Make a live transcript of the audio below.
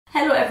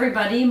Hello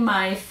everybody,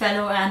 my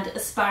fellow and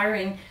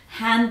aspiring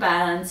hand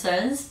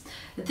balancers.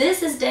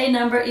 This is day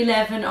number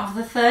 11 of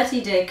the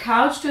 30-day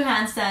couch to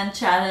handstand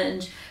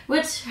challenge,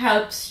 which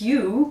helps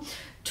you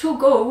to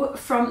go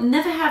from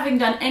never having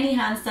done any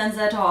handstands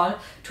at all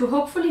to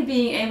hopefully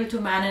being able to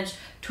manage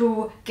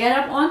to get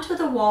up onto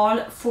the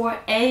wall for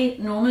a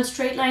normal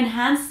straight line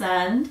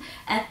handstand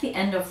at the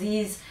end of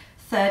these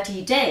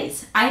 30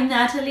 days. I'm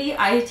Natalie,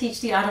 I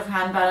teach the art of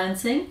hand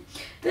balancing.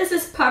 This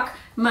is Puck,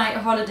 my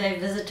holiday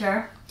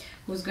visitor,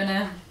 who's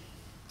gonna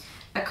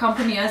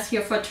accompany us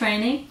here for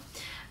training.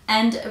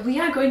 And we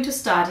are going to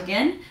start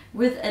again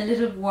with a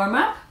little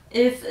warm-up.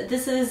 If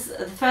this is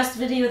the first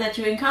video that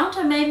you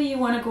encounter, maybe you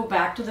want to go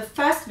back to the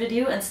first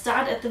video and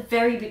start at the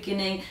very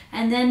beginning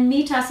and then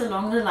meet us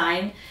along the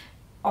line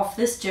of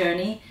this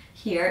journey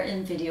here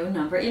in video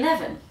number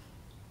 11.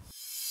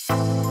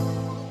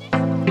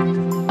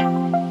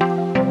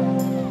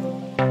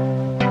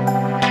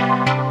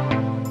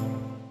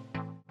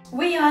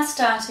 We are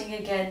starting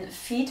again,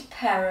 feet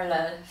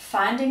parallel,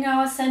 finding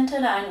our center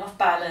line of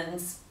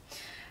balance.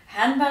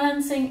 Hand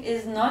balancing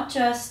is not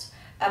just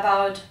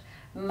about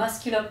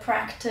muscular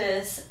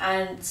practice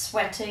and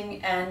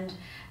sweating and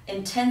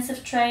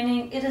intensive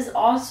training. It is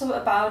also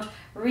about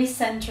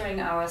recentering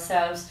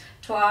ourselves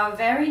to our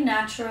very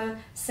natural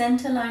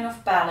center line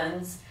of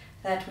balance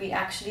that we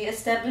actually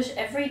establish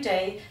every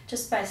day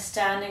just by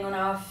standing on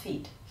our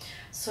feet.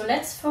 So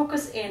let's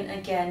focus in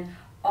again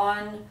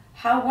on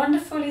how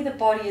wonderfully the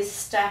body is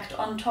stacked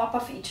on top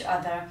of each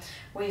other.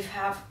 We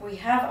have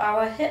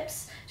our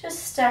hips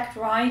just stacked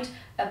right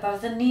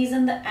above the knees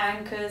and the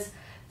ankles,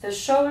 the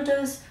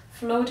shoulders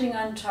floating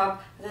on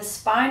top, the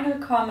spinal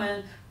column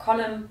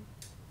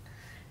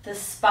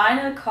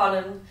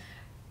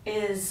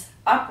is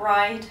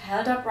upright,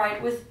 held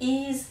upright with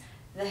ease,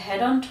 the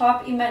head on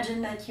top.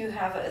 Imagine that you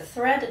have a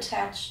thread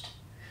attached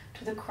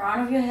to the crown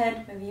of your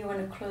head. Maybe you want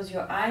to close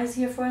your eyes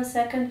here for a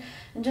second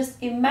and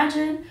just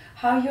imagine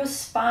how your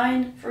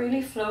spine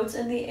really floats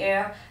in the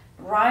air,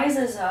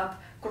 rises up,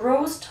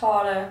 grows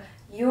taller,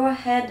 your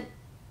head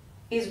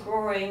is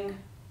growing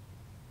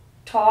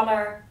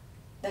taller.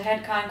 The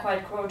head can't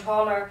quite grow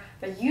taller,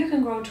 but you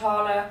can grow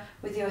taller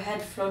with your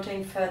head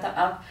floating further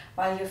up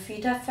while your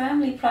feet are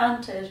firmly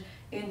planted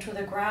into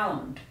the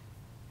ground.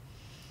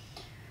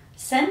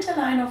 Center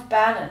line of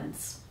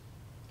balance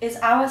is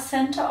our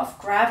center of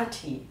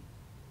gravity,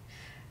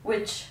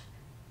 which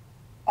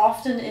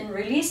often in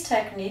release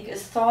technique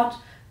is thought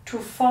to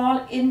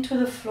fall into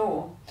the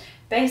floor.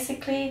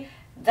 Basically,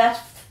 that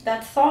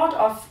thought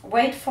of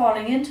weight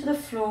falling into the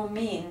floor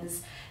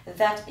means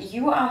that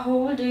you are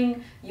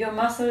holding your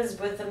muscles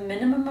with the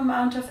minimum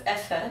amount of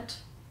effort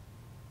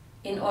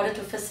in order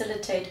to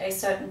facilitate a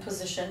certain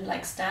position,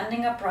 like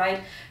standing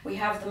upright. We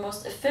have the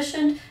most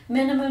efficient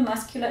minimal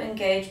muscular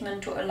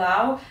engagement to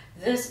allow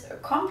this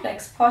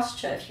complex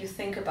posture, if you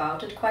think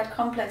about it, quite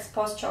complex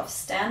posture of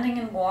standing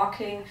and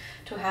walking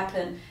to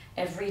happen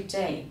every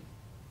day.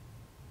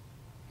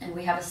 And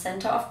we have a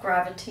center of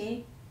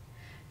gravity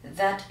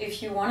that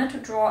if you wanted to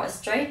draw a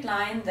straight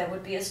line, there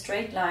would be a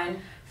straight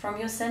line from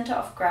your center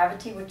of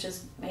gravity, which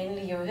is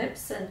mainly your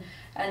hips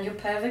and your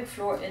pelvic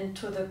floor,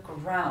 into the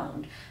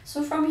ground.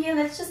 So from here,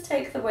 let's just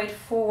take the weight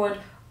forward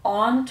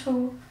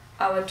onto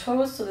our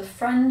toes to the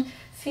front.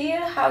 Feel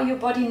how your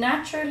body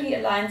naturally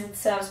aligns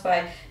itself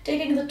by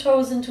digging the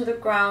toes into the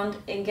ground,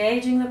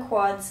 engaging the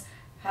quads,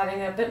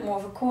 having a bit more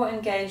of a core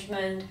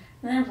engagement,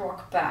 and then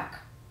rock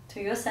back to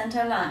your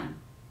center line.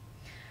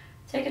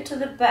 Take it to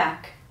the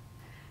back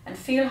and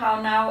feel how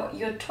now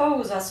your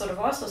toes are sort of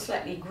also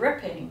slightly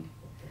gripping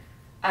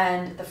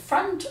and the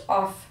front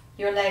of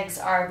your legs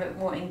are a bit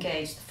more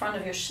engaged. The front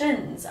of your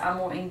shins are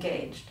more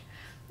engaged.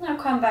 Now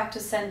come back to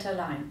center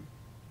line.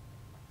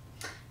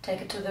 Take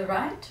it to the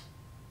right.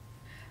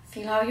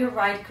 Feel how your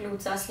right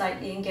glutes are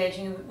slightly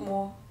engaging a bit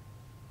more.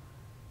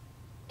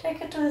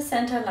 Take it to the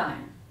center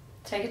line.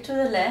 Take it to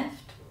the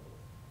left.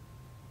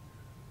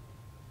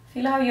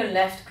 Feel how your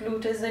left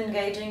glute is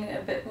engaging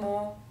a bit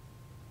more.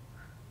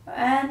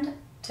 And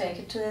take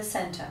it to the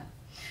center.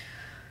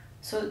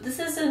 So this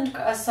isn't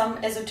some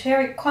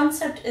esoteric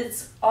concept,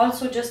 it's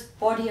also just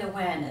body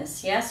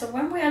awareness. Yeah? So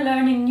when we are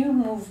learning new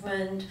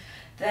movement,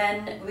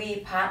 then we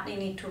partly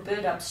need to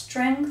build up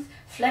strength,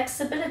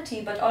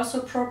 flexibility, but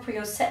also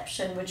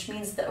proprioception, which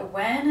means the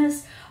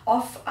awareness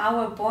of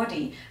our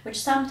body, which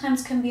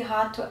sometimes can be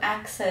hard to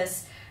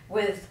access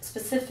with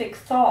specific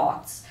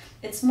thoughts.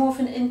 It's more of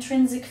an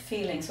intrinsic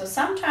feeling. So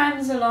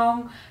sometimes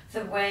along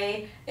the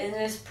way in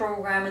this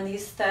program, in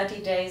these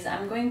 30 days,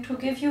 I'm going to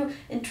give you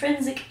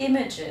intrinsic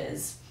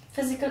images,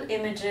 physical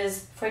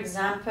images, for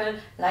example,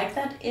 like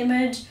that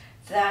image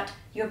that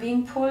you're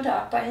being pulled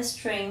up by a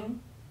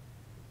string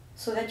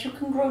so that you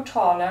can grow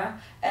taller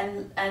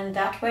and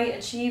that way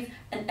achieve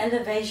an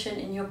elevation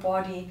in your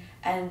body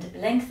and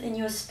length in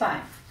your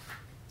spine.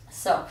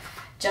 So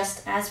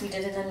just as we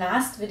did in the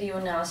last video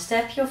now,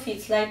 step your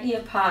feet slightly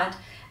apart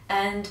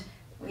and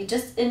we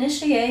just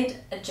initiate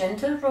a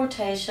gentle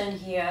rotation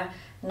here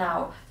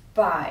now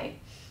by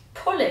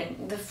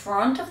pulling the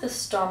front of the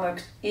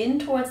stomach in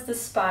towards the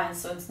spine.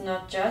 So it's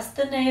not just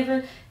the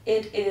navel,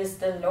 it is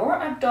the lower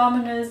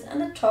abdominals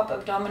and the top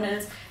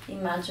abdominals.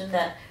 Imagine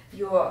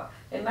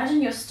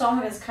your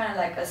stomach is kind of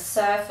like a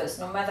surface,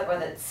 no matter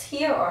whether it's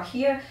here or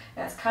here.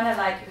 It's kind of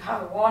like you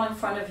have a wall in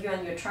front of you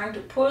and you're trying to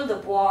pull the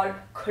wall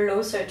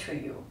closer to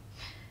you.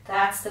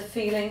 That's the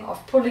feeling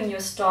of pulling your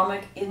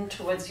stomach in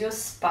towards your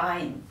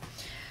spine.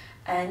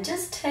 And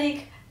just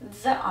take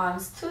the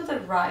arms to the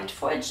right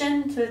for a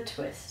gentle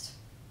twist.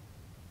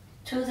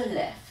 To the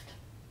left.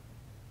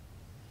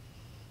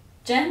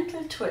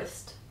 Gentle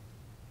twist.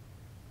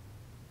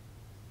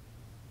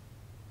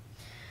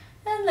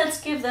 And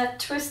let's give that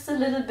twist a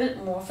little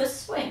bit more of a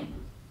swing.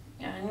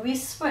 And we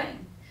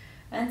swing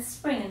and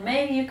swing. And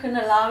maybe you can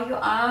allow your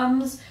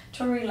arms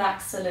to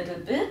relax a little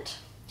bit.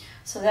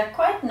 So that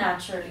quite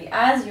naturally,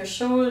 as your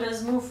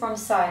shoulders move from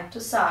side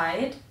to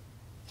side,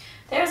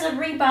 there's a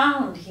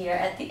rebound here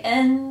at the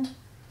end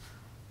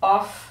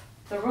of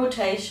the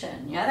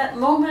rotation. Yeah, that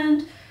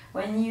moment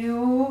when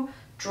you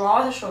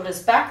draw the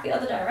shoulders back the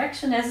other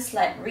direction, there's a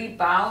slight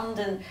rebound,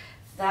 and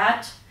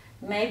that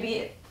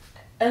maybe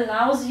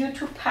allows you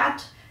to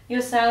pat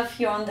yourself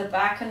here on the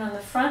back and on the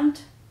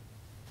front.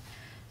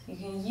 So you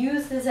can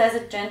use this as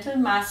a gentle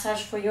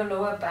massage for your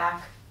lower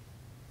back.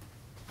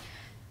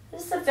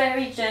 This is a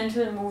very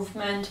gentle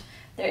movement.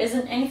 There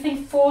isn't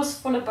anything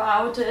forceful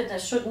about it. There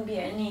shouldn't be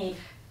any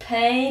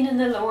pain in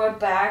the lower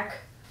back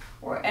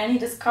or any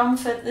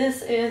discomfort.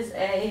 This is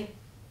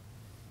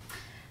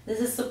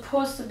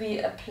supposed to be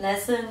a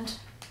pleasant,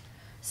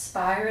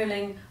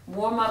 spiraling,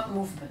 warm-up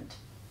movement.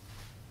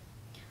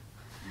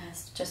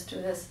 Let's just do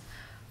this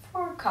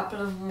for a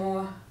couple of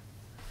more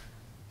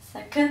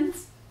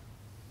seconds.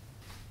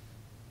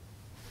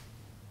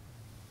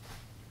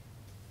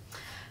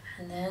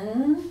 And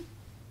then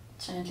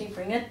gently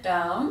bring it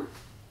down.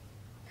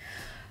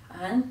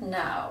 And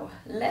now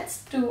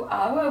let's do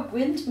our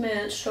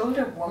windmill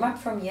shoulder warm-up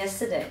from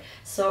yesterday.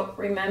 So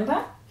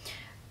remember,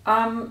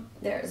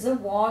 there's a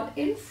wall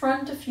in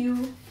front of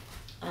you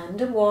and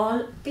a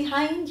wall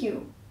behind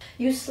you.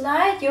 You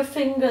slide your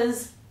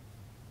fingers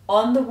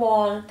on the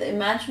wall, the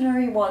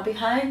imaginary wall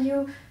behind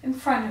you, in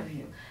front of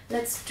you.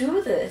 Let's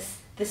do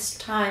this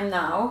time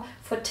now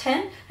for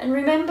 10. And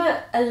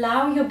remember,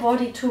 allow your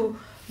body to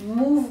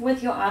move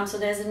with your arms. So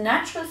there's a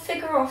natural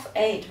figure of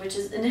 8, which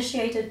is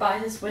initiated by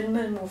this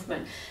windmill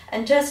movement.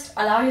 And just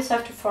allow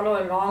yourself to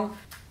follow along.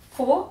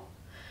 4,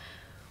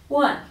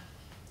 1,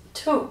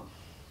 2,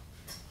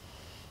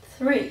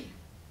 3,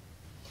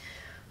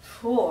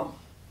 4,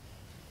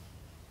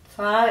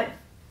 5,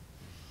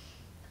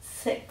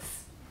 6,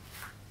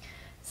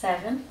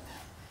 7,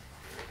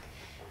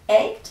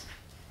 8,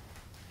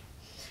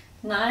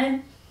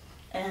 9,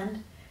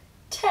 and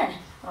 10.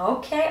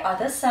 Okay,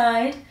 other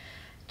side.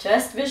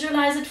 Just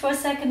visualize it for a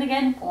second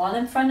again. Wall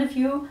in front of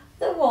you,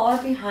 the wall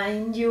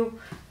behind you.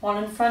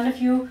 Wall in front of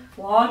you,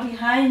 wall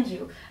behind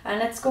you. And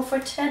let's go for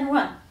 10.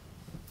 1,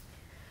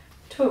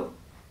 2,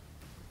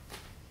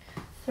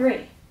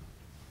 3,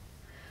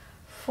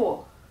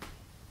 4,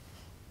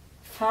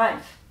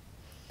 5,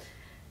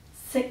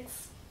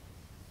 6,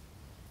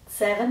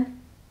 7,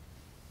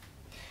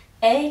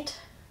 8,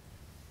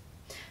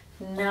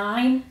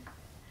 9,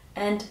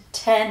 and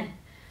 10.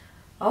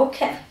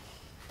 Okay.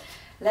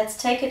 Let's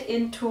take it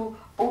into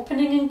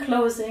opening and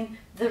closing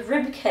the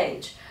rib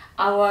cage,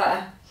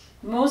 our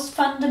most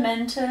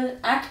fundamental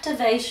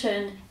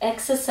activation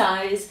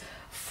exercise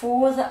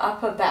for the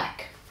upper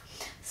back.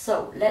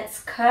 So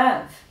let's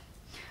curve.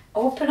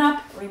 Open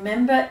up,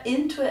 remember,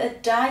 into a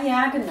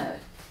diagonal.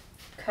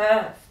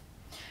 Curve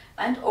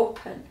and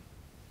open.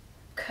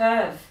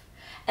 Curve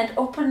and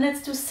open.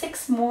 Let's do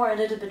 6 more a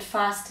little bit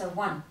faster.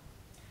 1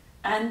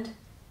 and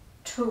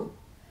 2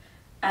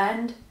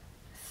 and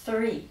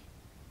 3.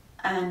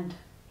 And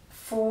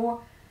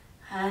 4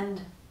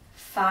 and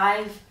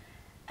 5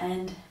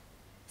 and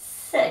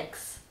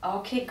 6.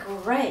 Okay,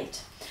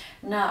 great.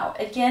 Now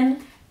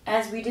again,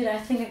 as we did I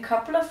think a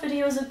couple of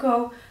videos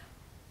ago,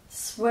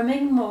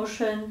 swimming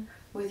motion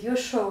with your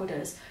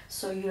shoulders.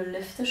 So you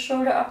lift the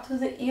shoulder up to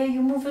the ear,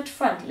 you move it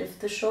front. Lift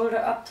the shoulder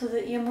up to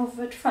the ear, move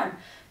it front.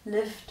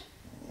 Lift,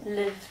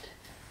 lift,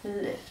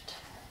 lift,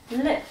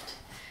 lift,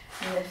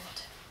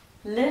 lift,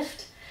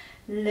 lift,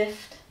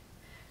 lift,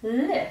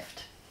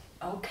 lift.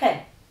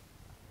 Okay,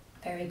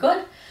 very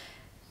good.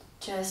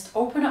 Just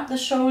open up the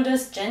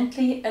shoulders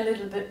gently a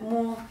little bit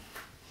more.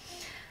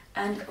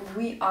 And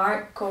we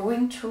are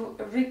going to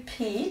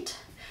repeat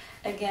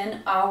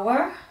again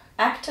our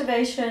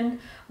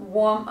activation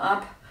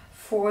warm-up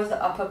for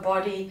the upper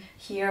body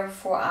here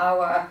for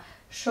our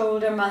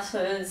shoulder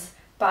muscles,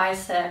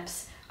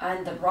 biceps,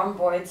 and the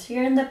rhomboids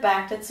here in the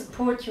back that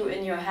support you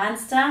in your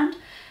handstand.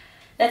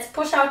 Let's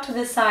push out to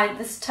the side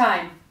this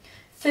time.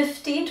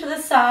 15 to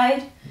the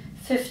side,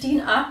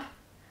 15 up,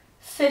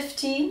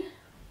 15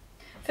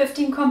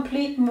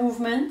 complete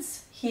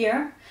movements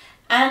here,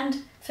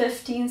 and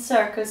 15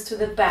 circles to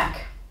the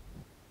back.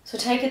 So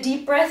take a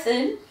deep breath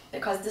in,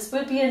 because this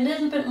will be a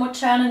little bit more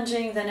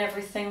challenging than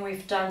everything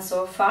we've done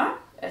so far.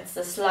 It's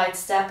a slight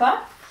step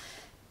up.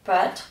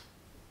 but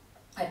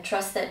I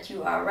trust that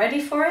you are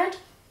ready for it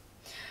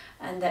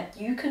and that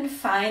you can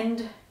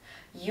find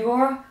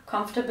your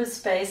comfortable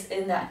space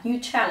in that new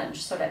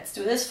challenge. So let's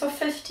do this for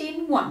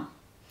 15. 1,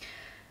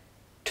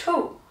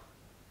 2,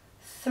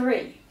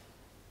 3,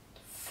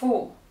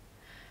 4,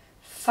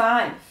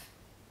 5,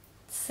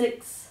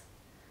 6,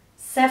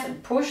 7.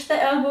 Push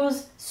the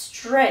elbows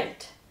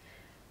straight.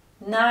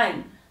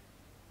 9,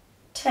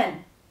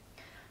 10,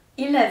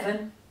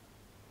 11,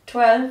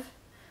 12,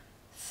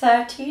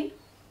 13,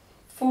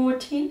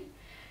 14,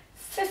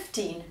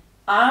 15.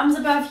 Arms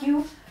above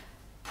you.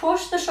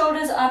 Push the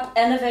shoulders up,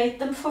 elevate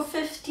them for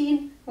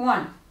 15.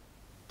 1,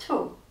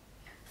 2,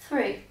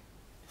 3,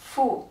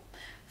 4,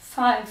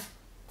 5,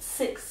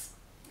 6,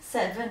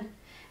 7,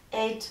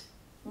 8,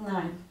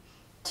 9,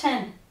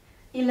 10,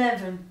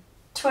 11,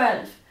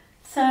 12,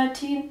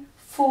 13,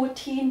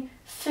 14,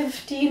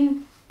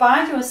 15.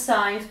 By your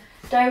side,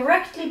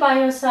 directly by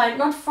your side,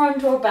 not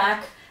front or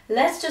back.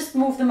 Let's just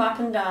move them up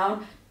and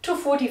down to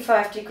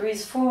 45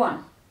 degrees for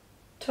 1,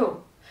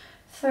 2,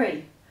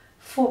 3,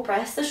 4.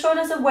 Press the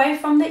shoulders away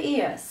from the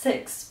ear.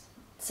 6,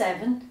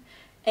 7,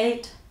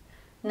 8,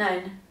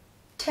 9,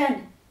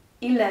 10,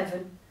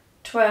 11,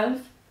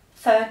 12,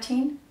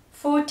 13,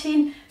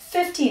 14,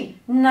 15.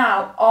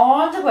 Now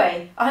all the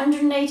way,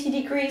 180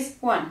 degrees.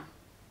 1,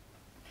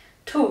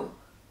 2,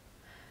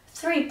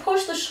 3.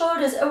 Push the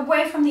shoulders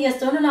away from the ears.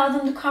 Don't allow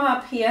them to come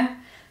up here.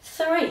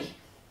 3,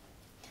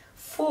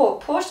 4.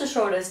 Push the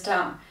shoulders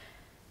down.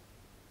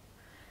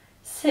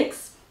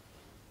 6,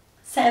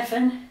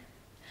 7,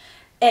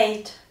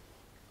 8,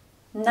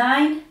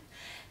 9,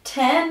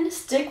 10.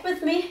 Stick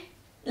with me.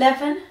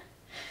 11,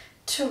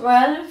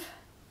 12,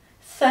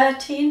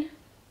 13,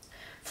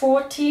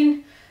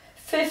 14,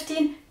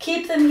 15.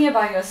 Keep them here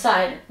by your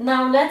side.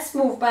 Now let's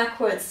move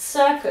backwards.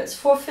 Circles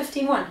for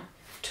 15. 1,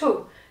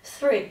 2,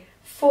 3,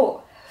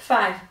 4,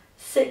 5,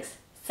 6,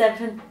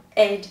 7,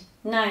 8,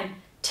 9,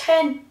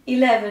 10,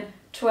 11,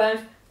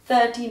 12,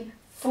 13,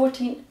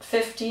 14,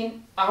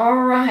 15. All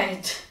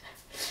right.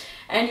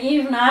 And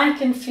even I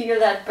can feel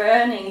that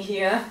burning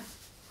here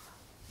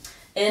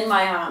in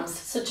my arms.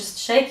 So just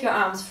shake your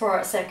arms for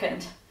a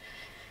second.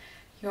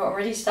 You're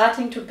already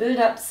starting to build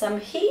up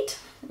some heat.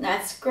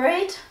 That's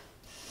great.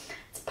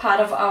 It's part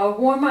of our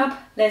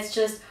warm-up. Let's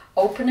just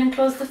open and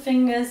close the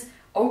fingers.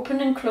 Open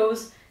and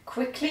close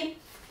quickly.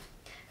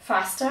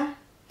 Faster,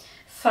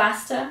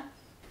 faster,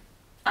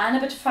 and a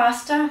bit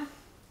faster.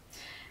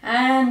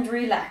 And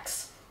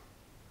relax.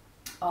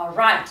 All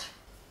right.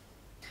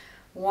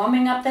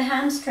 Warming up the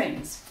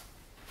hamstrings.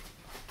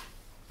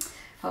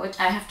 For which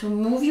I have to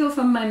move you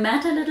from my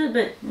mat a little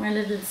bit, my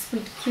little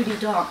sweet cutie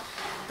dog.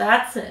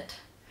 That's it.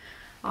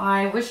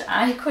 I wish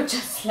I could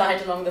just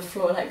slide along the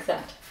floor like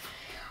that.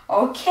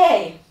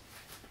 Okay.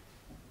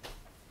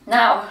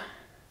 Now,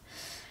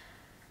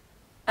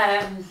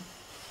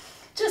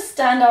 just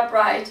stand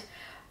upright.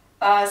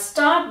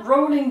 Start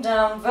rolling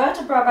down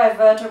vertebra by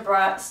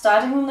vertebra,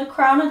 starting from the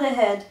crown of the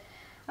head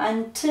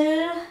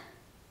until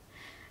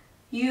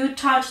you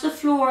touch the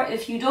floor.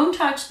 If you don't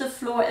touch the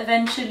floor,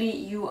 eventually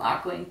you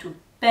are going to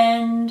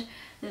bend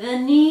the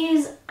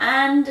knees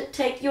and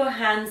take your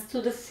hands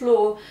to the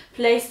floor.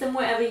 Place them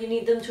wherever you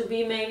need them to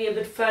be, maybe a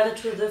bit further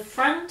to the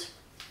front.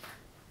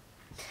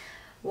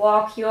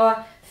 Walk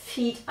your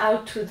feet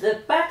out to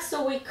the back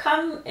so we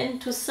come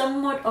into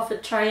somewhat of a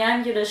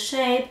triangular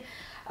shape.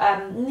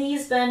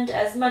 Knees bent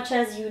as much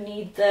as you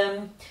need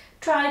them.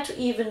 Try to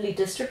evenly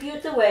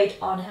distribute the weight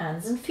on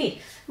hands and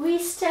feet. We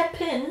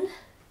step in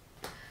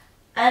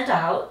and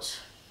out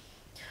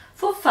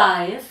for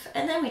 5,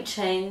 and then we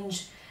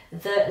change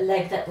the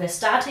leg that we're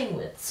starting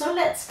with. So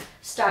let's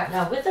start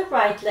now with the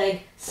right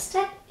leg.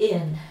 Step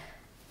in,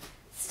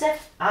 step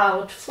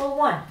out for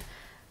 1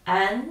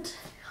 and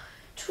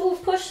 2.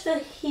 Push the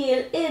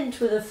heel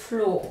into the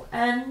floor,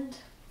 and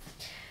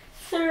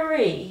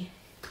 3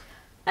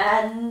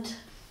 and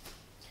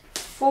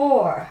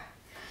 4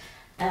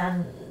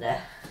 and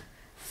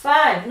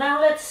 5.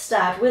 Now let's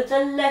start with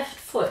the left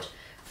foot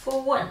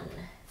for 1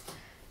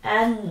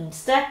 and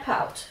step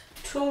out,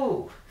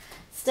 2,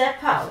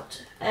 step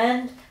out,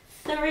 and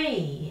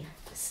 3,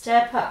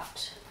 step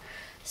out,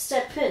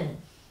 step in,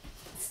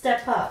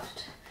 step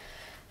out,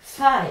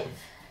 5,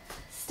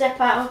 step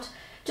out.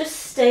 Just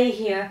stay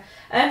here,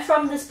 and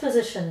from this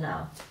position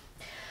now,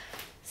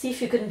 see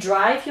if you can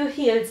drive your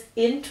heels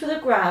into the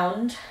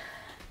ground,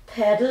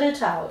 pedal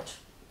it out.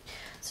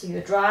 So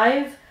you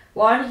drive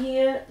one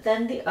heel,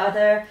 then the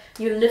other,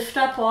 you lift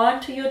up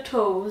onto your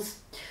toes.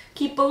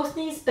 Keep both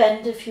knees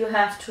bent if you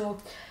have to.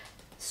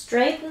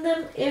 Straighten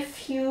them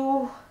if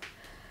you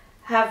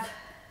have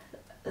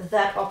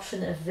that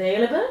option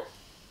available.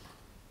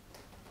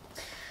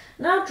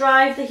 Now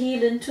drive the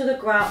heel into the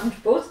ground.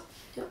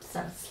 Oops,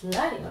 I'm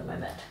sliding on my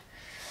mat.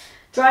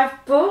 Drive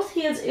both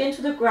heels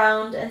into the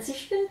ground and see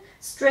if you can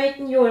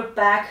straighten your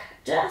back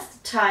just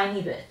a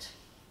tiny bit.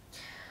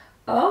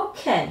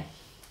 Okay,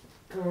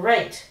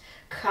 great.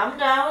 Come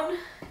down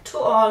to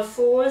all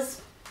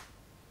fours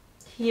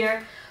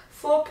here.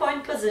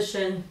 4-point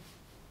position,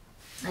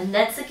 and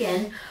let's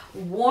again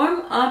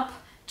warm up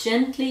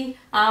gently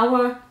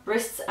our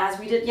wrists as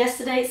we did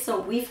yesterday. So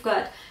we've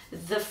got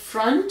the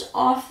front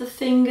of the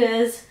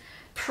fingers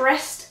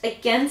pressed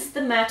against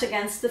the mat,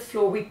 against the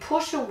floor. We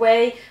push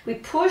away, we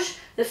push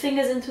the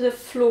fingers into the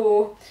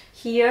floor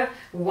here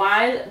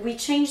while we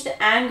change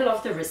the angle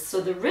of the wrist.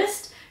 So the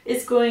wrist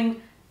is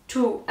going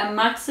to a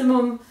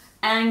maximum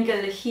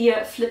angle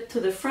here, flip to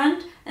the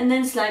front, and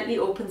then slightly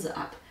opens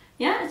up.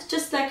 Yeah, it's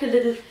just like a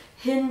little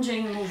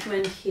hinging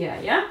movement here.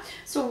 Yeah,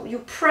 so you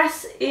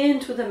press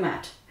into the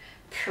mat,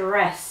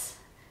 press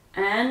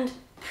and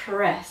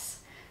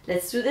press.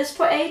 Let's do this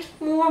for 8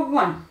 more.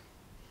 1,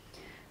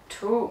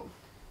 2,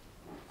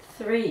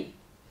 3,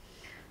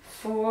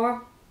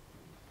 4,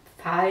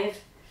 5,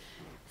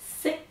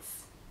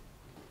 6,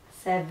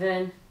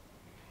 7,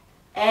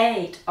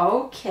 8.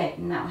 Okay,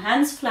 now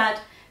hands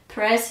flat,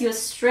 press your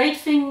straight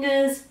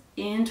fingers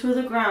into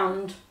the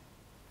ground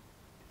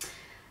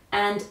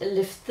and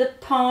lift the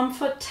palm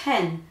for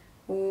 10.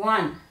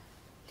 1,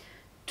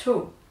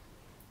 2,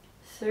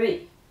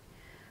 3,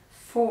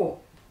 4,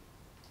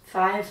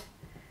 5,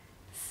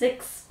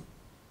 6,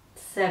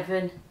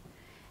 7,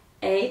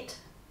 8,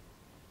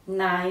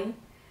 9,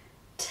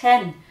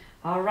 10.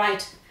 All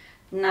right,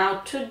 now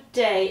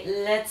today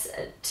let's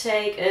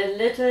take a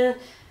little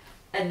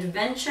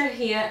adventure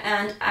here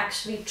and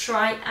actually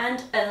try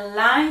and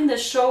align the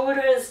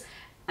shoulders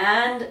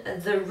and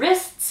the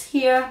wrists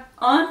here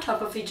on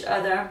top of each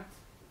other.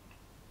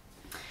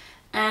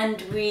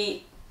 And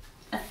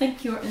I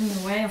think you're in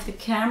the way of the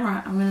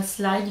camera. I'm going to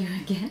slide you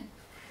again.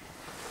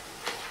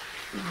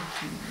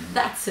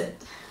 That's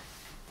it.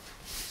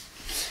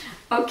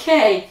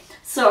 Okay,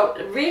 so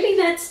really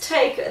let's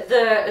take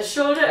the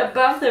shoulder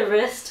above the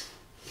wrist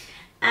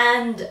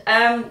and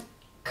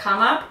come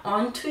up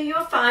onto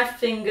your 5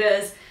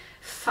 fingers,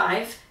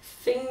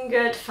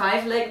 5-fingered,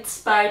 5-legged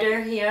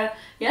spider here.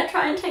 Yeah,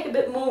 try and take a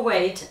bit more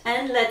weight,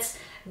 and let's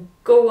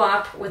go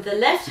up with the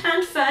left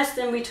hand first,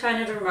 then we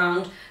turn it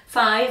around,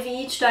 5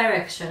 each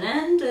direction,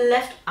 and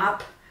left,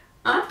 up,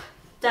 up,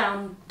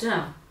 down,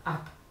 down,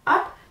 up,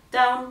 up,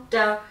 down,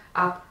 down,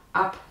 up,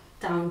 up,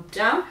 down,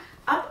 down,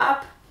 up,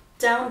 up,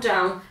 down,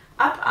 down,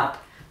 up,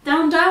 up,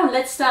 down, down.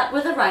 Let's start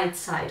with the right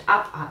side,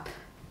 up, up,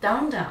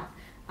 down, down,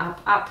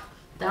 up, up,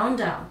 down,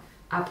 down,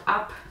 up,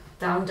 up,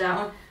 down,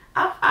 down,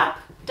 up, up,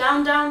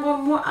 down, down,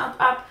 one more, up,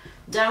 up,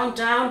 down,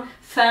 down.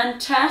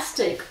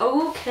 Fantastic.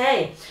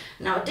 Okay,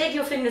 now dig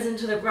your fingers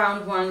into the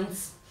ground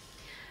once.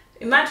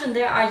 Imagine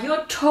there are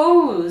your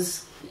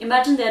toes.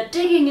 Imagine they're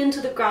digging into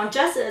the ground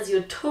just as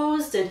your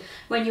toes did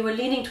when you were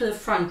leaning to the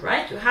front,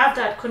 right? You have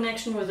that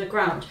connection with the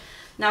ground.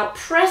 Now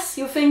press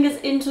your fingers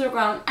into the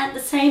ground at the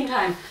same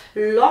time.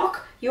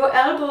 Lock your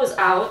elbows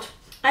out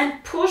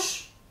and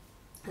push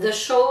the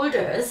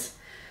shoulders.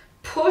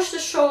 Push the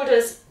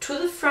shoulders to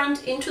the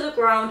front, into the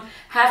ground.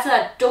 Have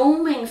that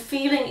doming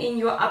feeling in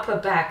your upper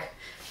back.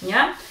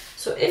 Yeah.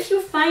 So if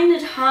you find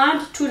it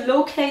hard to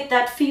locate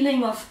that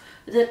feeling of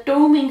the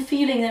doming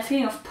feeling, that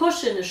feeling of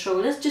push in the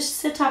shoulders, just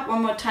sit up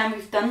one more time.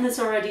 We've done this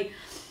already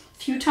a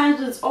few times,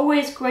 but it's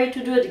always great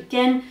to do it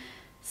again.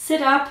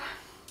 Sit up,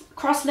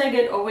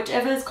 cross-legged or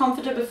whichever is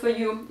comfortable for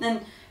you,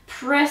 and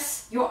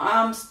press your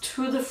arms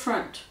to the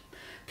front.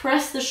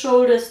 Press the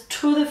shoulders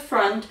to the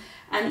front.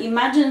 And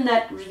imagine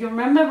that, you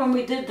remember when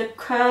we did the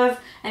curve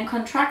and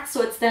contract,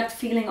 so it's that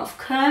feeling of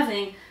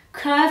curving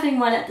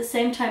while at the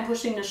same time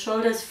pushing the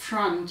shoulders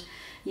front.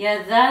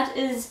 Yeah, that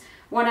is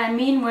what I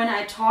mean when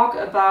I talk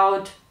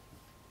about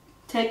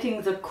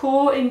taking the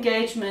core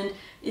engagement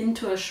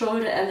into a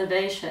shoulder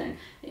elevation.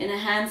 In a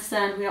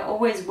handstand, we are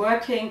always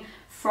working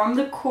from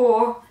the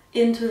core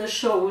into the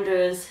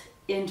shoulders,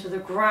 into the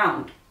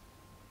ground.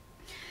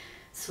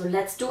 So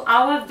let's do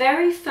our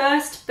very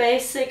first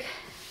basic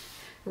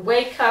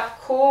wake up,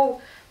 core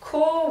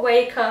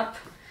wake up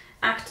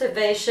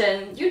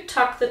activation. You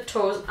tuck the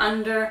toes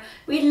under,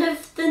 we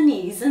lift the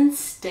knees and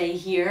stay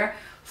here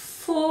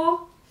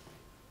for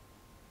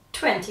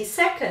 20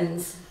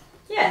 seconds.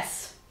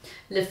 Yes,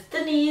 lift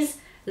the knees,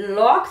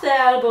 lock the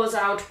elbows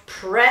out,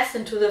 press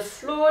into the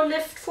floor,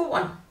 lift for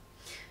 1,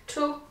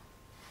 2,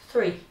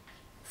 3,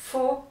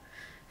 4,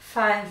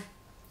 5,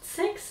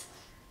 6,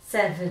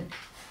 7,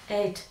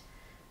 8,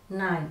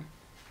 9,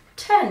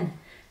 10,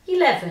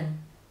 11,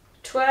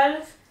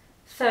 12,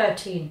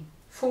 13,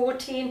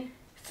 14,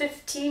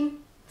 15,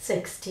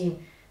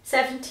 16,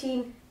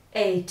 17,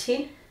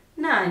 18,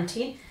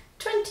 19,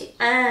 20,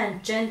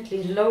 and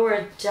gently lower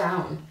it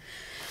down.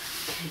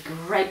 Okay,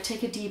 great.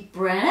 Take a deep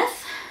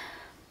breath.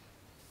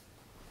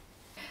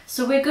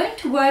 So we're going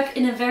to work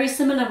in a very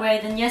similar way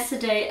than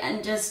yesterday,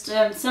 and just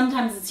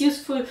sometimes it's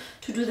useful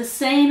to do the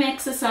same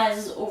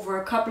exercises over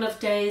a couple of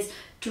days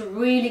to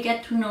really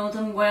get to know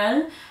them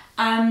well.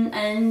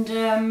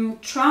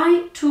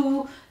 Try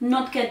to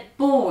not get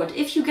bored.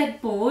 If you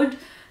get bored,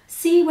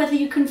 see whether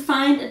you can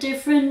find a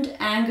different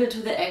angle to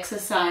the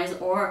exercise,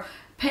 or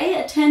pay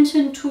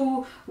attention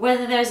to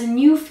whether there's a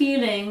new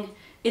feeling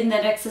in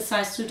that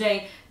exercise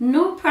today.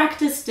 No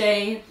practice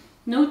day,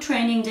 no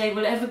training day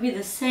will ever be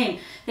the same.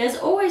 There's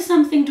always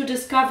something to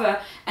discover,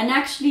 and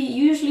actually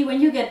usually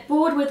when you get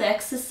bored with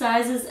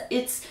exercises,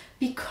 it's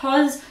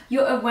because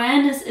your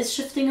awareness is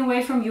shifting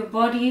away from your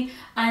body,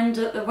 and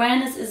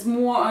awareness is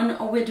more on,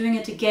 oh, we're doing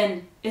it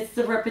again. It's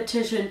the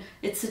repetition,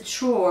 it's a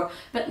chore.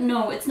 But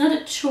no, it's not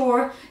a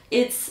chore,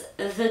 it's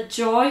the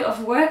joy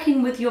of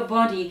working with your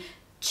body,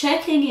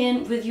 checking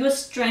in with your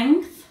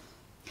strength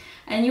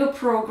and your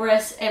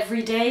progress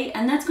every day,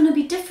 and that's going to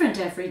be different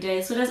every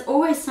day, so there's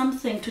always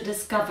something to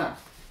discover.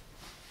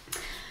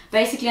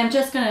 Basically, I'm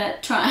just trying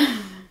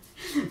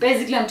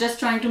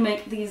to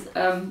make these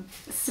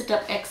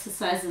sit-up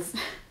exercises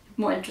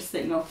more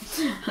interesting. No,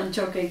 I'm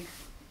joking.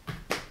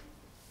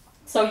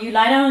 So you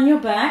lie down on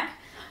your back,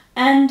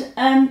 and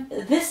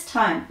this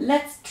time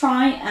let's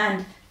try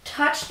and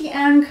touch the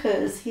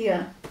ankles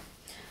here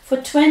for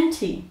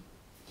 20.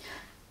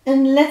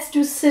 And let's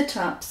do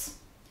sit-ups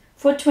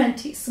for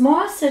 20.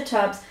 Small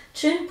sit-ups,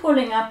 chin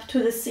pulling up to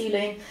the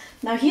ceiling.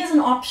 Now here's an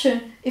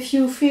option. If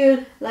you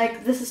feel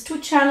like this is too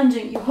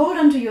challenging, you hold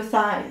onto your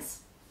thighs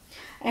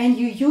and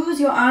you use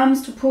your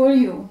arms to pull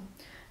you,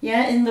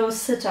 yeah, in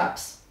those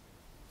sit-ups.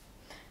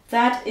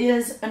 That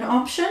is an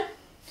option.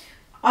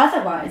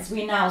 Otherwise,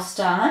 we now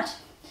start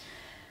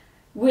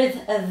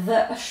with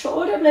the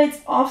shoulder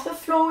blades off the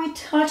floor. We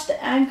touch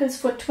the ankles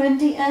for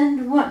 20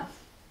 and 1,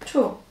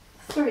 2,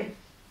 3,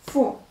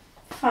 4,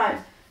 5,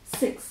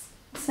 6,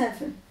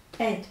 7,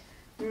 8,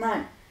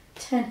 9,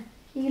 10,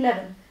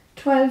 11,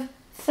 12,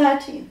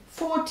 13,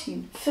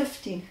 14,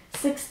 15,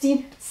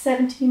 16,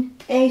 17,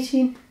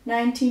 18,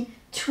 19,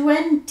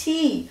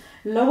 20.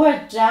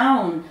 Lower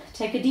down.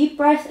 Take a deep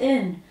breath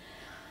in.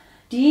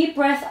 Deep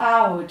breath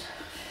out.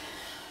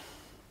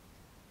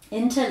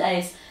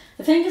 Interlace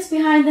the fingers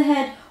behind the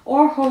head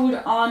or hold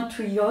on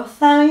to your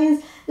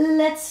thighs.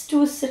 Let's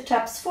do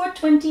sit-ups for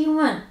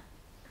 21,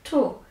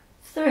 2,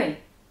 3,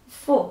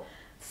 4,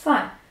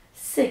 5,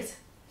 6,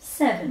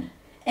 7,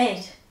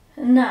 8,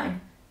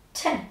 9,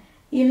 10,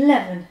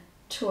 11,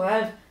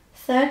 12,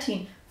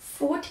 13,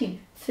 14,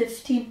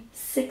 15,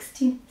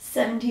 16,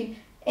 17,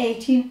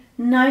 18,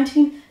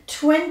 19,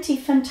 20.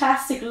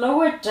 Fantastic.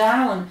 Lower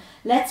down.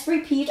 Let's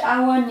repeat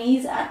our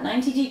knees at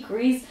 90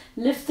 degrees,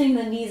 lifting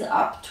the knees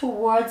up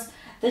towards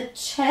the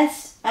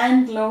chest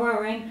and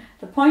lowering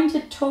the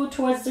pointed toe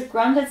towards the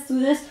ground. Let's do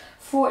this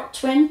for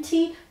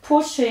 20,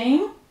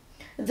 pushing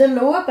the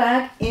lower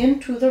back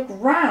into the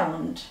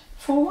ground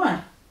for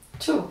 1,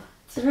 2,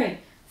 3,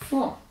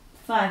 4,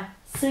 5,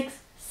 6,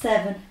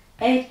 7,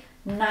 8,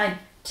 9,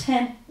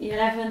 10,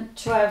 11,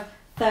 12,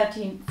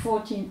 13,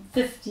 14,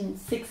 15,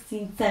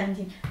 16,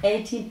 17,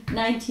 18,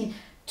 19,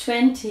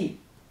 20.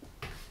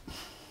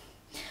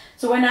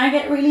 So when I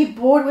get really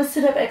bored with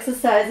sit-up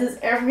exercises,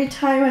 every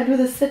time I do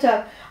the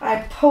sit-up,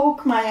 I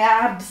poke my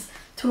abs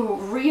to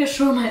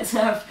reassure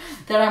myself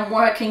that I'm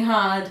working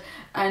hard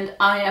and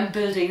I am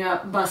building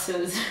up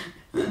muscles.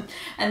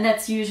 And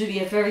that's usually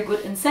a very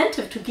good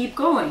incentive to keep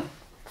going.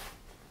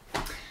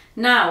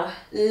 Now,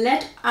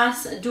 let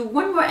us do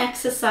one more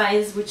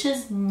exercise, which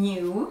is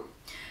new.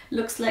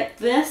 Looks like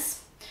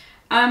this.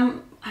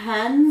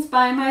 Hands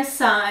by my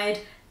side,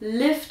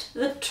 lift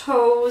the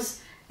toes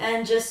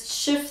and just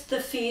shift the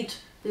feet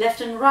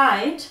left and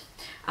right.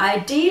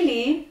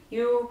 Ideally,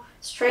 you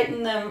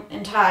straighten them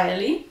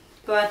entirely,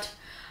 but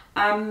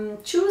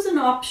choose an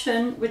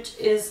option which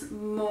is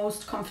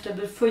most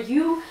comfortable for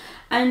you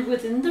and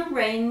within the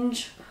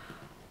range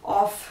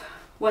of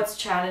what's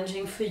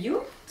challenging for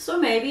you. So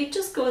maybe it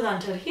just goes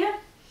until here.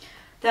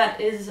 That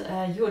is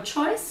your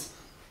choice.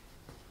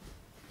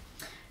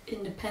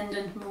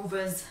 Independent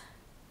mover's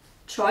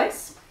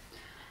choice.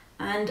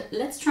 And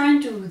let's try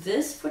and do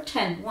this for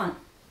 10. 1,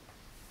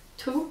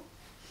 2,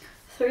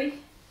 3,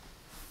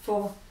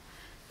 4,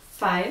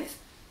 5,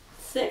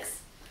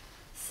 6,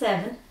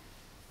 7,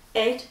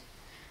 8,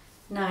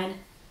 9,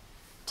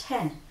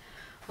 10.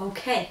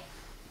 Okay.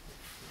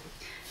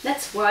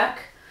 Let's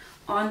work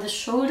on the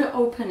shoulder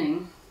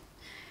opening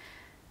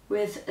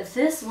with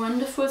this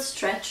wonderful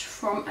stretch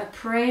from a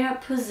prayer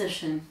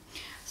position.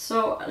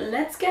 So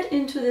let's get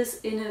into this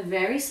in a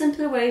very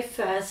simple way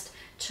first.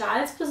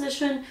 Child's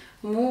position,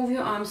 move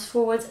your arms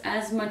forwards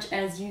as much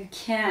as you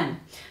can.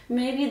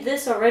 Maybe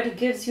this already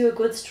gives you a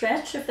good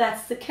stretch. If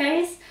that's the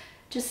case,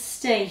 just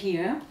stay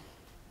here.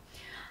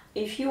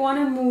 If you want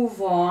to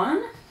move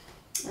on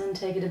and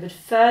take it a bit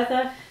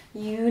further,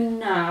 you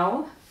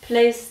now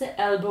place the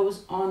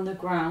elbows on the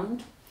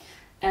ground.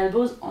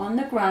 Elbows on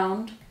the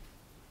ground.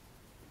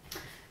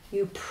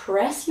 You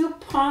press your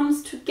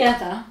palms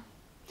together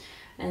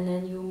and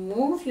then you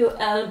move your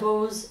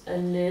elbows a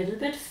little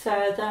bit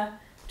further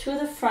to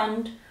the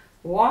front,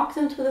 walk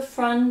them to the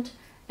front,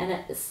 and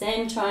at the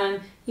same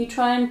time you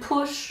try and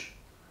push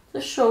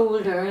the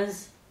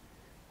shoulders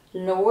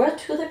lower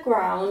to the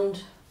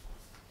ground.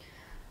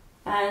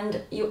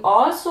 And you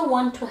also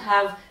want to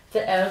have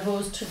the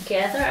elbows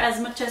together as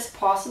much as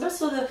possible.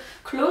 So the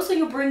closer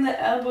you bring the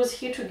elbows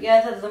here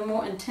together, the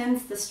more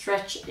intense the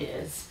stretch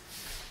is.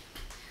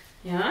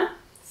 Yeah,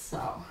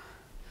 so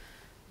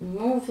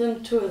move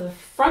them to the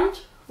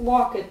front,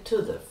 walk it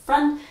to the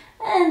front,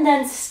 and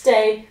then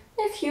stay.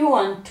 If you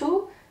want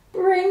to,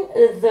 bring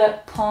the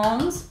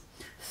palms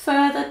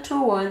further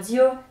towards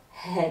your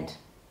head.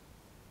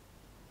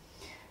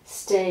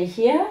 Stay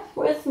here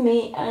with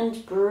me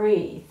and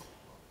breathe.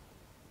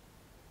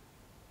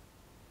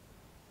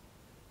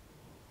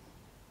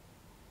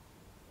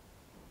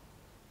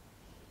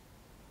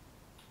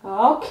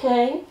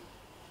 Okay.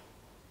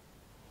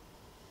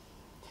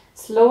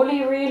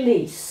 Slowly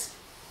release.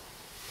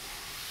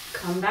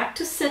 Come back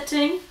to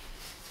sitting.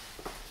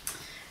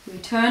 We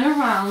turn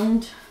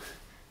around.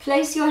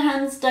 Place your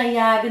hands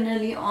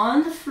diagonally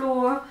on the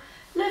floor.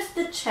 Lift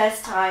the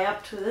chest high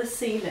up to the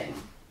ceiling.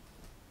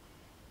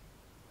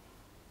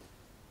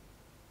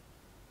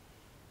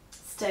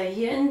 Stay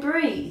here and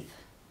breathe.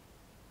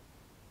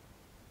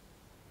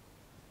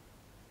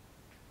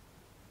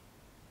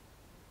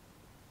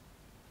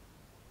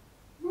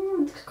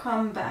 And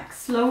come back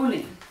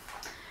slowly.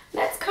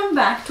 Let's come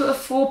back to a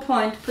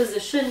 4-point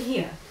position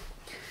here.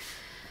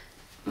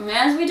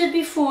 As we did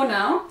before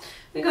now,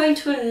 we're going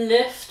to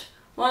lift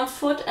one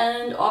foot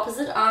and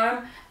opposite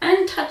arm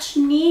and touch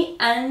knee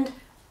and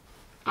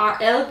our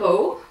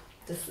elbow.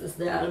 This is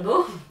the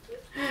elbow.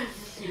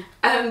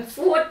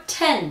 For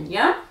 10,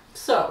 yeah?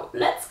 So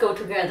let's go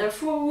together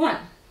for 1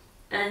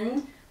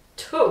 and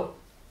 2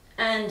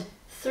 and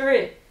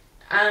 3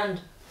 and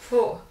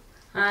 4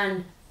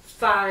 and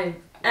 5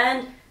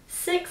 and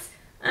 6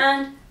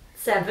 and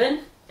 7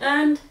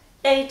 and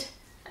 8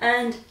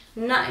 and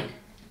 9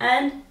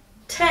 and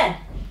 10.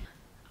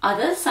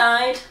 Other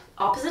side,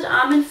 opposite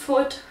arm and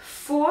foot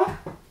for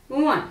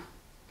 1,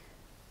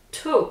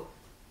 2,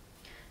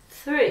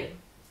 3,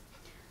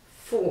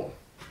 4,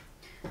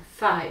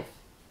 5,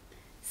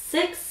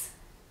 6,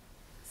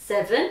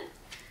 7,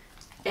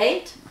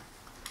 8,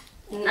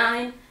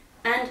 9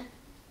 and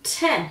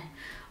 10.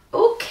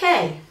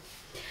 Okay.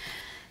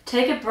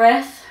 Take a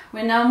breath.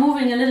 We're now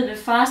moving a little bit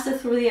faster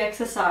through the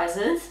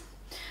exercises.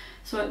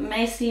 So it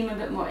may seem a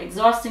bit more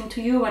exhausting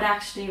to you, but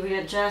actually we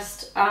are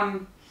just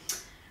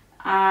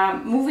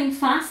moving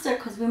faster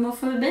because we're more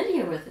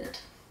familiar with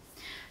it.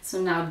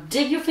 So now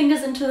dig your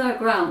fingers into the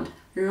ground,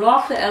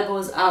 lock the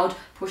elbows out,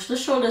 push the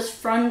shoulders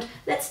front.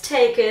 Let's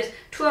take it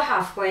to a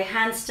halfway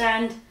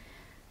handstand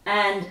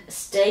and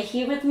stay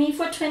here with me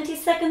for 20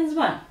 seconds.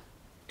 1,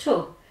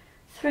 2,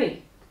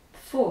 3,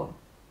 4,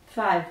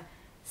 5,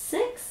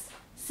 6,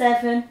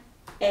 7,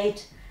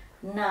 8,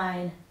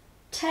 9,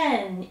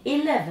 10,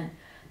 11,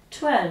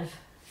 12,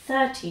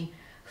 13,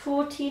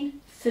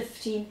 14,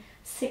 15,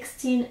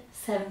 16,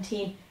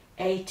 17,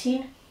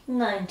 18,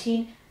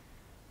 19,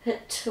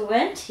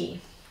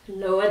 20.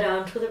 Lower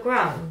down to the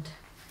ground.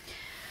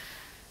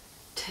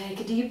 Take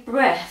a deep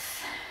breath.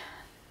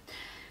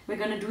 We're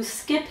going to do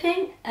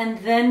skipping and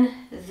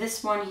then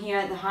this one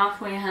here, the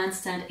halfway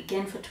handstand,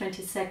 again for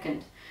 20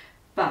 seconds.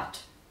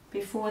 But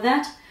before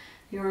that,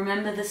 you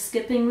remember the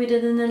skipping we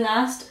did in the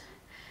last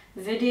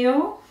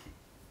video?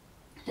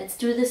 Let's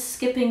do this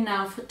skipping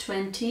now for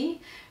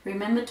 20.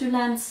 Remember to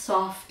land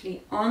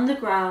softly on the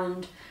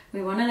ground.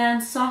 We want to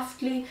land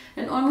softly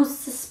and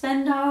almost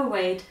suspend our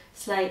weight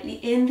slightly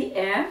in the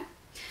air.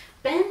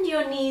 Bend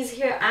your knees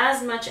here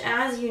as much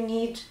as you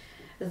need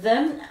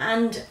them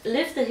and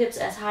lift the hips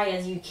as high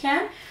as you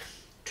can.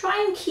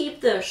 Try and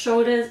keep the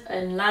shoulders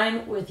in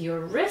line with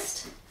your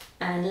wrist.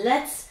 And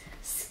let's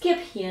skip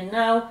here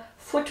now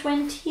for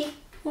 20.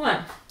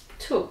 1,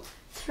 2,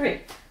 3,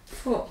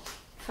 4,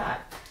 5,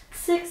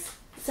 6,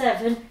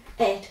 7,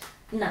 8,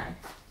 9,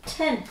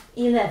 10,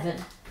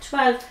 11,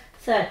 12,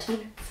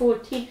 13,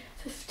 14,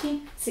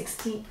 15,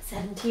 16,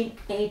 17,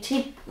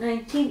 18,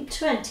 19,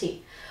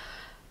 20.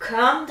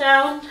 Calm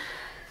down.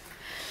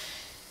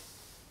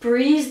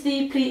 Breathe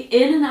deeply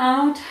in and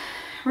out.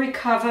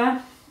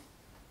 Recover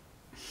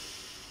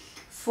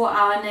for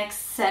our next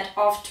set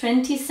of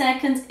 20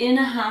 seconds in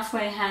a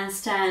halfway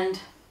handstand.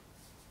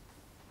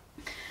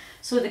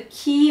 So the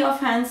key of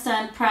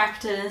handstand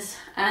practice,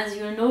 as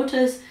you'll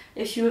notice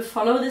if you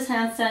follow this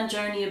handstand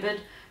journey a bit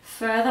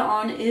further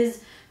on,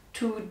 is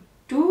to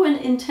do an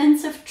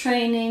intensive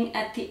training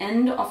at the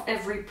end of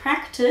every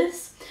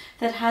practice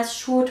that has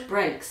short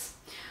breaks.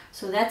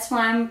 So that's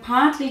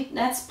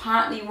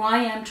partly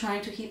why I'm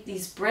trying to keep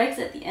these breaks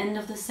at the end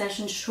of the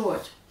session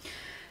short.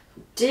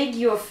 Dig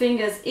your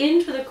fingers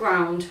into the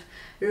ground,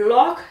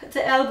 lock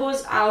the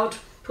elbows out,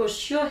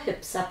 push your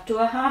hips up to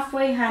a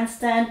halfway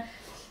handstand.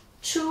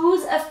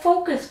 Choose a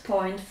focus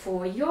point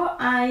for your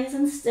eyes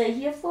and stay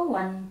here for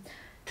 1,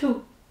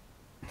 2,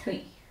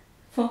 3,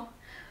 4,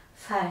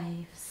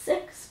 5,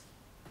 6,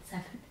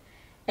 7,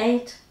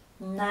 8,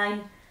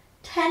 9,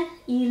 10,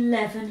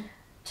 11,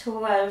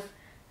 12,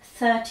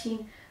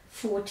 13,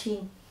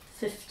 14,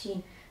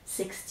 15,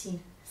 16,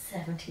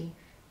 17,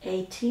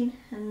 18,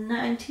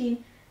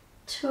 19,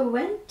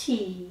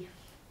 20.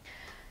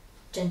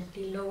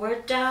 Gently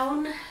lower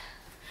down.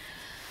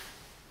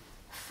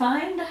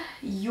 Find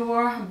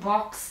your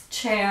box,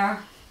 chair,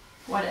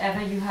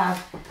 whatever you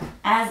have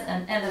as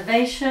an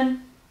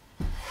elevation.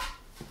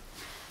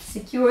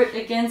 Secure it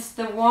against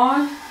the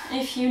wall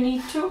if you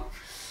need to.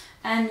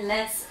 And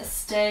let's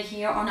stay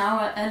here on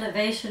our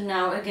elevation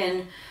now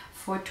again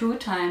for 2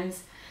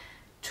 times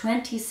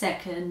 20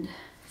 seconds.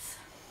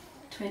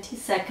 20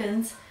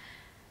 seconds.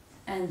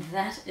 And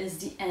that is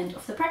the end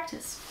of the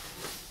practice.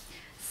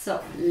 So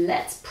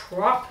let's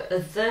prop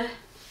the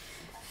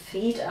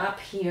feet up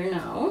here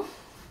now.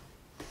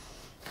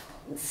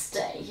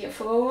 Stay here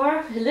for a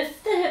while.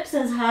 Lift the hips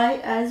as high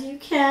as you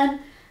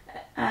can,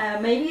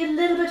 maybe a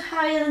little bit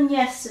higher than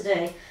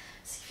yesterday.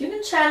 See if you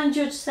can challenge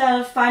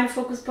yourself, find a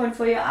focus point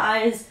for your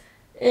eyes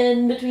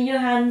in between your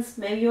hands.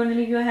 Maybe you want to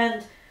leave your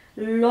hand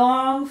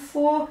long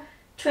for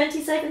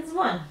 20 seconds.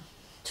 1,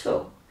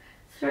 2,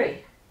 3,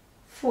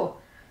 4,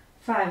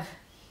 5,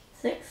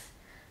 6,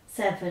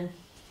 7,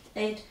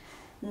 8,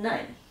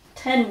 9,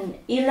 10,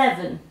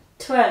 11,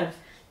 12,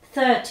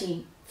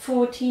 13,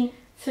 14,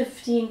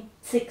 15,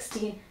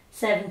 16,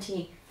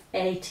 17,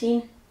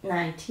 18,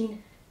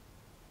 19,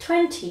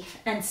 20.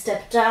 And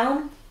step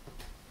down.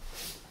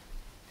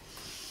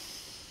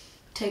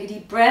 Take a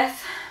deep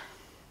breath.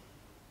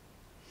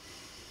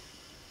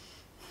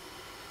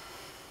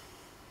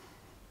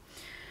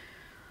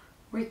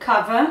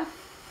 Recover.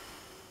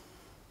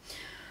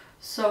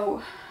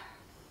 So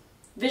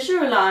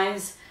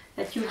visualize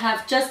that you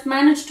have just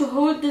managed to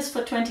hold this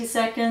for 20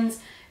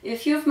 seconds.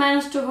 If you've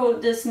managed to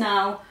hold this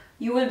now,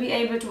 you will be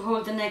able to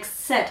hold the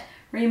next set.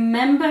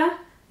 Remember,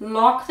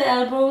 lock the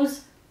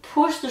elbows,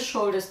 push the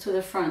shoulders to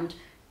the front,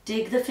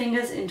 dig the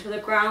fingers into the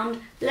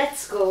ground.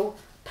 Let's go.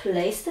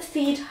 Place the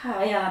feet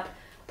high up,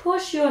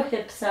 push your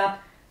hips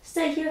up.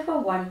 Stay here for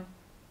 1,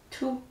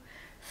 2,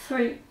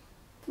 3,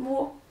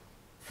 4,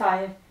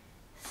 5,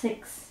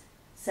 6,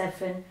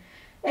 7,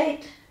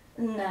 8,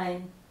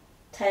 9,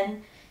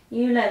 10,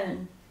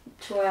 11,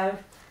 12,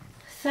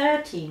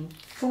 13,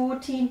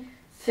 14,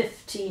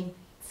 15,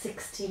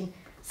 16,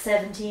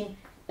 17,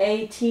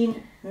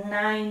 18,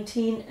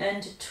 19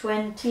 and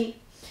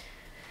 20.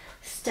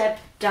 Step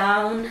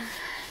down.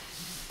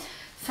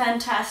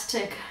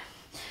 Fantastic.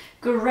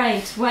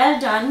 Great. Well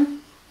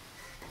done.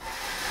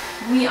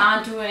 We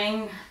are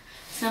doing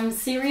some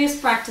serious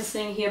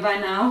practicing here by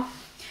now.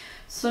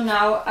 So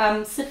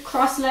now sit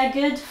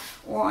cross-legged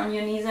or on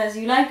your knees as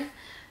you like.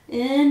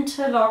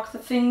 Interlock the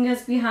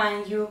fingers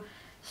behind you.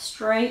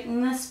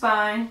 Straighten the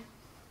spine.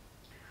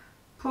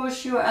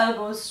 Push your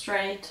elbows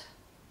straight.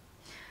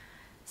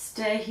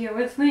 Stay here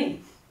with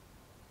me.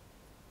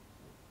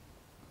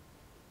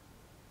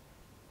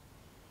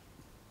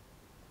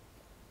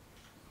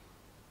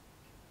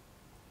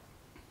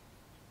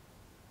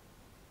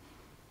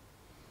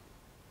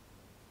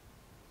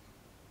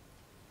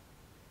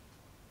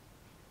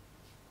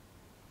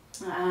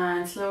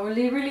 And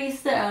slowly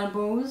release the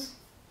elbows.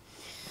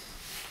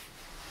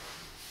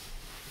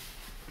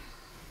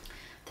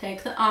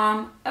 Take the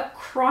arm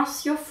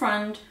across your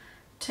front.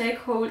 Take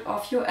hold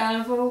of your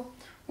elbow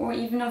or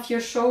even of your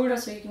shoulder,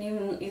 so you can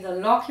even either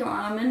lock your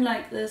arm in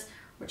like this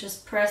or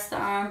just press the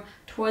arm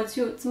towards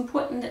you. It's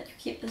important that you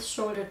keep the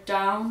shoulder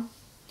down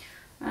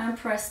and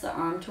press the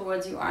arm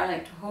towards you. I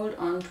like to hold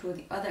on to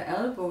the other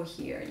elbow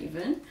here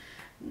even.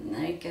 And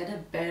I get a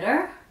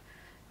better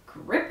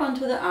grip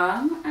onto the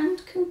arm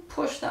and can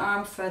push the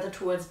arm further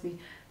towards me.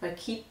 But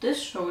keep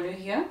this shoulder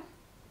here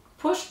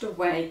pushed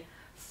away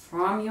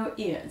from your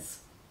ears.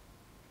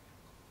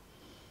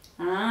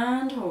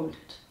 And hold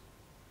it.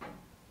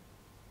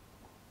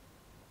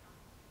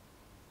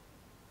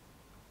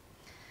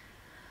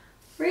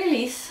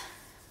 Release.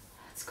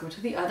 Let's go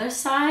to the other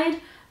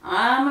side.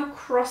 Arm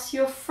across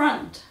your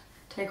front.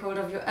 Take hold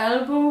of your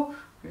elbow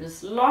or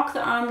just lock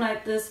the arm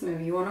like this.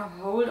 Maybe you want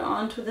to hold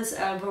on to this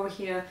elbow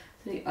here,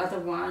 to the other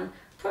one.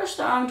 Push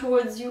the arm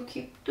towards you.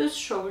 Keep this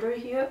shoulder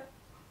here.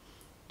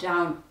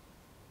 Down.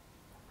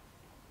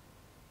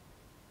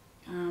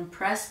 And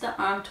press the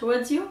arm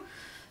towards you.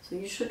 So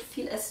you should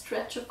feel a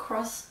stretch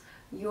across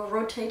your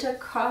rotator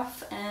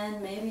cuff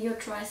and maybe your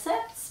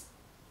triceps.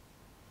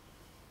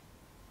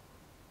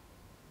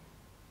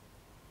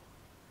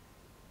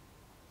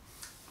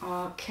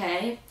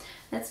 Okay,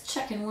 let's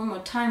check in one more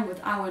time with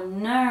our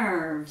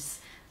nerves.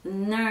 The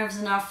nerves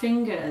in our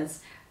fingers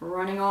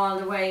running all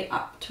the way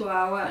up to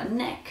our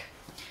neck.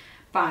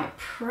 By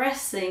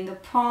pressing the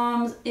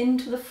palms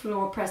into the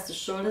floor, press the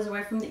shoulders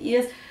away from the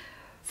ears.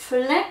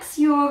 Flex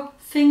your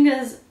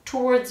fingers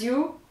towards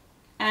you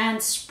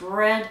and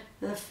spread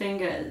the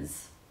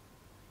fingers.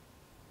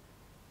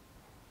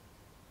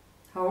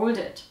 Hold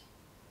it.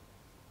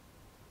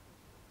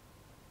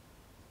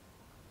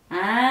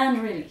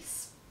 And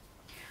release.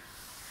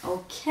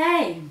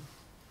 Okay,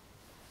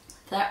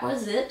 that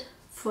was it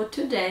for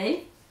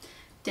today,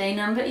 day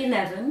number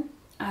 11.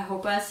 I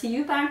hope I'll see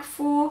you back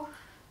for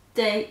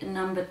day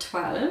number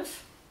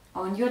 12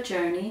 on your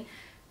journey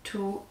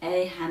to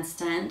a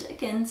handstand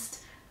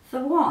against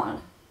the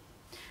wall.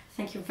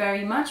 Thank you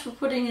very much for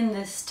putting in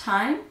this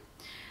time.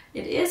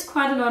 It is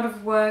quite a lot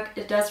of work,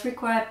 it does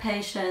require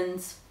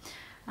patience,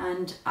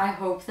 and I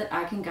hope that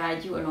I can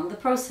guide you along the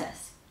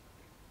process.